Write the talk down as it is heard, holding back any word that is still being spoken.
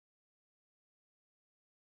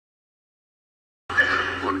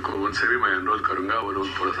उनसे भी मैं अनुरोध करूंगा वो लोग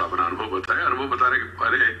थोड़ा सा अपना अनुभव बताएं। अनुभव बताने के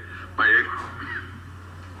पहले मैं एक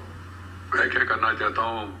व्याख्या करना चाहता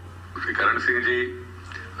हूँ। श्री करण सिंह जी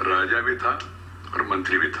राजा भी था और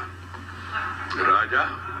मंत्री भी था, राजा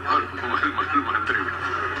और मंत्री भी,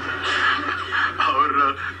 और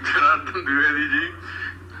जनार्दन द्विवेदी जी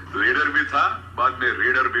लीडर भी था, बाद में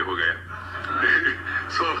रीडर भी हो गया।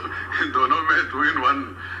 सो इन दोनों में 2 in 1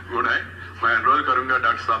 गुण है। मैं अनुरोध करूंगा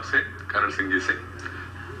डॉक्टर साहब से, करण सिंह जी से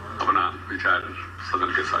अपना विचार सदन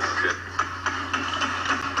के साथ share.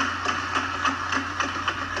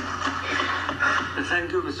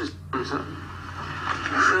 Thank you, Mr. Sir.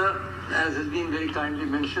 Sir, as has been very kindly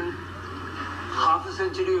mentioned, half a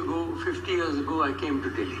century ago, 50 years ago, I came to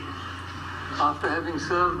Delhi. After having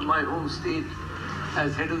served my home state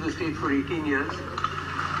as head of the state for 18 years,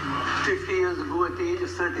 50 years ago, at the age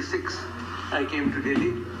of 36, I came to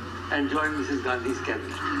Delhi and joined Mrs. Gandhi's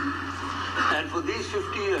cabinet. And for these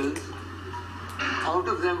 50 years, out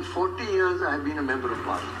of them 40 years, I have been a member of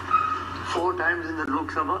parliament. 4 times in the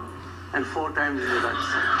Lok Sabha and 4 times in the Rajya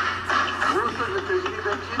Sabha. Both on the treasury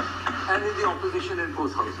benches and in the opposition in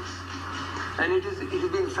both houses. And it has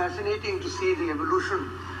been fascinating to see the evolution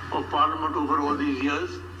of parliament over all these years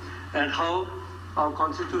and how our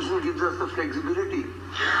constitution gives us the flexibility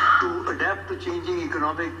to adapt to changing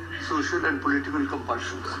economic, social and political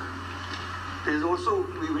compulsions. There is also,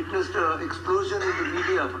 we witnessed an explosion in the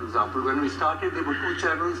media, for example. When we started, there were 2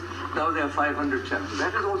 channels, now there are 500 channels.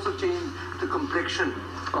 That has also changed the complexion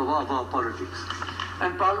of our politics.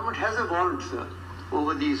 And Parliament has evolved, sir,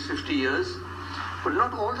 over these 50 years, but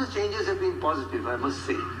not all the changes have been positive, I must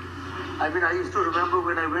say. I mean, I used to remember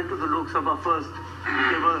when I went to the Lok Sabha first,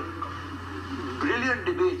 there were brilliant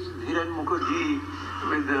debates, Hiran Mukherjee,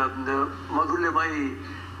 with the Madhulyamai,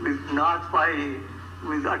 with Nath Pai,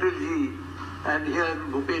 with Atalji, and here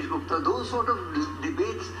Bhupesh Gupta. Those sort of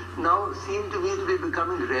debates now seem to me to be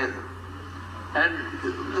becoming rarer. And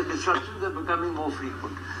the disruptions are becoming more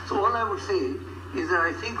frequent. So all I would say is that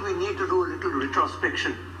I think we need to do a little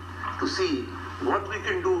retrospection to see what we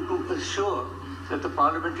can do to assure that the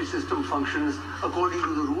parliamentary system functions according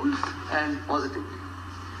to the rules and positively.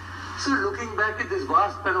 So looking back at this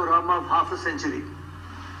vast panorama of half a century,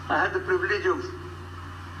 I had the privilege of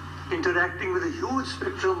interacting with a huge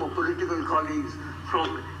spectrum of political colleagues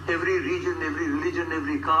from every region, every religion,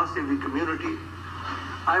 every caste, every community.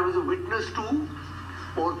 I was a witness to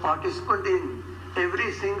or participant in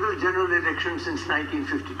every single general election since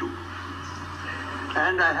 1952.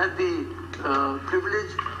 And I had the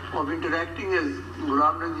privilege of interacting, as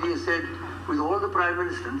Ghulam Nabi has said, with all the prime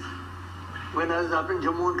ministers. When I was up in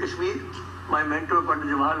Jammu and Kashmir, my mentor, Pandit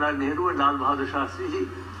Jawaharlal Nehru and Lal Bahadur Shastri ji.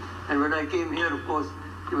 And when I came here, of course,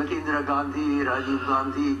 Srimati Indira Gandhi, Rajiv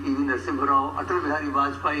Gandhi, P.V. Narasimha Rao, Atal Bihari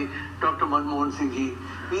Vajpayee, Dr. Manmohan Singh ji,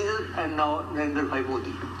 and now Narendra Bhai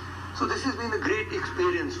Modi. So this has been a great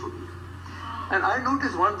experience for me. And I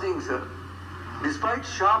noticed one thing, sir. Despite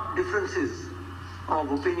sharp differences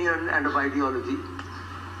of opinion and of ideology,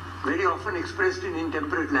 very often expressed in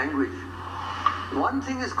intemperate language, one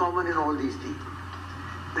thing is common in all these people.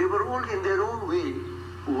 They were all in their own way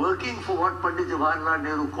working for what Pandit Jawaharlal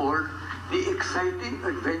Nehru called the exciting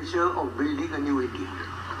adventure of building a new India.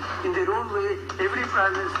 In their own way, every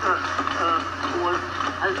Prime Minister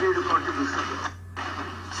has made a contribution.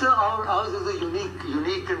 Sir, ours is a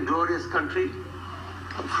unique and glorious country.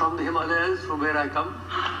 From the Himalayas, from where I come.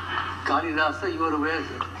 Kalidasa, you are aware,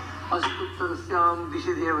 sir. Asputrasyam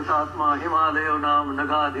Dishidevatatma Himalayo Nam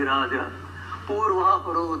Nagadhiraja Purva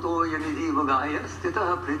Paroto Yanidhi Vagaya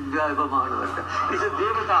Stitaha Pridhyaiva Manavata. It's a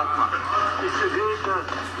Devatatma.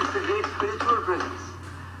 It's a great spiritual presence.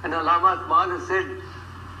 And Allama Iqbal has said,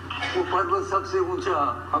 वो पर्वत सबसे ऊंचा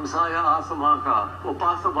हमसाया आसमां का वो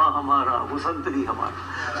पासबा हमारा वो संतरी हमारा.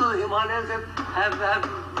 So the Himalayas have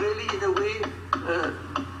really in a way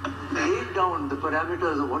laid down the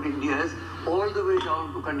parameters of what India is, all the way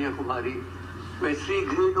down to Kanyakumari, where 3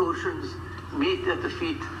 great oceans meet at the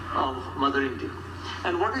feet of Mother India.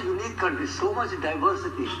 And what a unique country, so much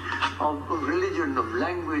diversity of religion, of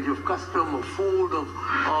language, of custom, of food,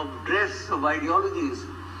 of dress, of ideologies.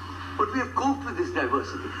 But we have coped with this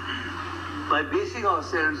diversity by basing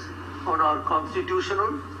ourselves on our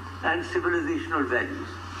constitutional and civilizational values.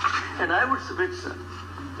 And I would submit, sir,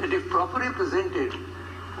 that if properly presented,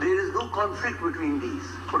 there is no conflict between these.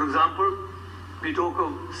 For example, we talk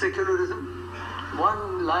of secularism.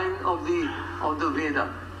 One line of the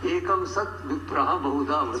Veda, Ekam Sat Vipraha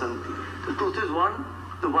Bahuda Vadanti. The truth is one,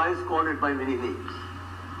 the wise call it by many names.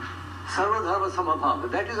 Sarvadharma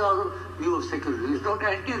Samabhava, that is our view of secularism. It's not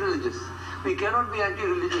anti-religious, We cannot be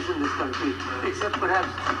anti-religious in this country, except perhaps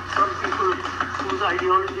some people whose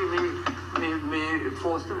ideology may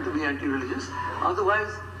force them to be anti-religious.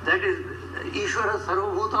 Otherwise, that is Ishvara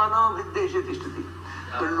Sarvabhutanam Hiddeshe Tishtati.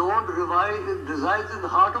 The Lord resides in the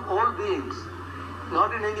heart of all beings,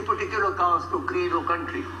 not in any particular caste or creed or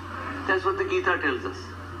country. That's what the Gita tells us.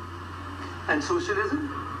 And socialism,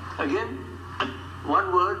 again,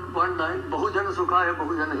 one word, one line, Bahujana Sukhaya,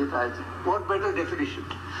 Bahujana Hitaya. What better definition?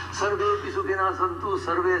 Sarve Pisukina Santu,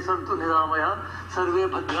 Sarve Santu Nidamaya, Sarve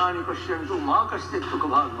Bhadrani Pashyantu, Ma Kashtit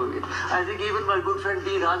Tukabhag Bhave. I think even my good friend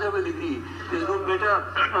D. Raja will agree. There is no better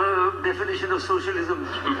definition of socialism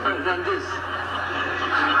than this.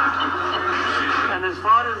 And as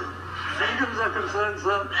far as freedoms are concerned,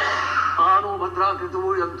 sir, Ano Bhadra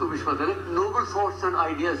Kritu Yantu Vishwata. Noble thoughts and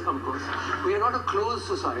ideas come to us. We are not a closed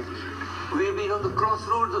society. We have been on the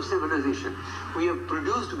crossroads of civilization. We have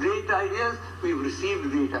produced great ideas, we have received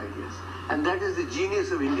great ideas. And that is the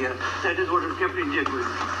genius of India. That is what has kept India going.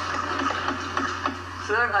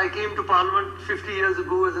 Sir, I came to Parliament 50 years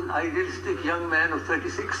ago as an idealistic young man of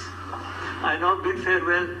 36. I now bid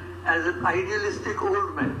farewell as an idealistic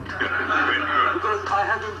old man. Because I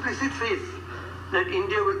have implicit faith that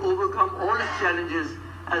India will overcome all its challenges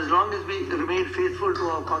as long as we remain faithful to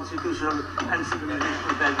our constitutional and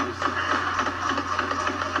civilizational values.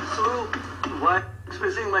 So, while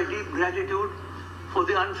expressing my deep gratitude for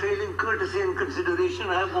the unfailing courtesy and consideration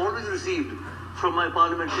I have always received from my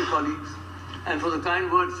parliamentary colleagues, and for the kind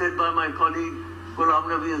words said by my colleague Ghulam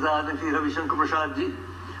Nabi Azad and Shri Ravi Shankar Prasad ji,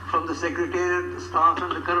 from the Secretariat, the staff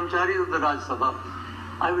and the Karamcharis of the Raj Sabha,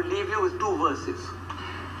 I will leave you with two verses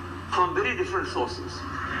from very different sources.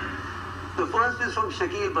 The first is from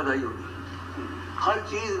Shakil Badayuni. हर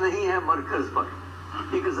चीज नहीं है मरकज पर,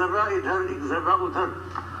 एक जर्रा इधर एक जर्रा उधर,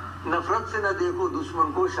 नफरत से न देखो दुश्मन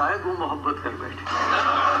को, शायद वो मोहब्बत कर बैठे.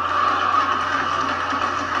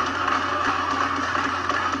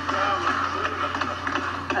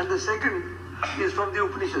 And the second is from the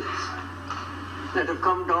Upanishads that have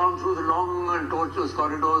come down through the long and tortuous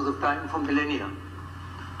corridors of time for millennia.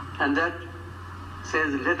 And that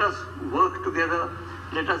says, let us work together,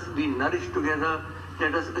 let us be nourished together,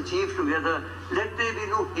 let us achieve together, let there be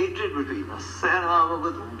no hatred between us.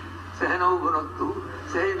 Sahanavavatu, sahanavabhanaktu,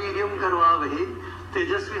 sahaviryam karvavahe,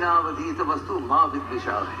 tejasvinavadhitamastu ma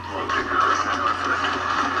vidvishavahe.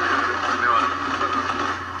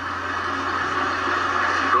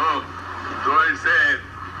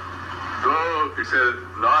 Though it's a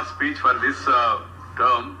last speech for this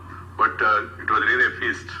term, but it was really a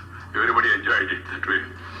feast. Everybody enjoyed it that way.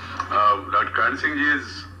 Dr. Karan Singh ji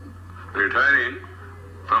is retiring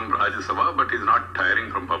from Rajya Sabha, but he is not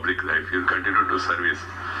tiring from public life. He will continue to do service.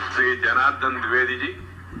 Sri Janardhan Dwivedi ji,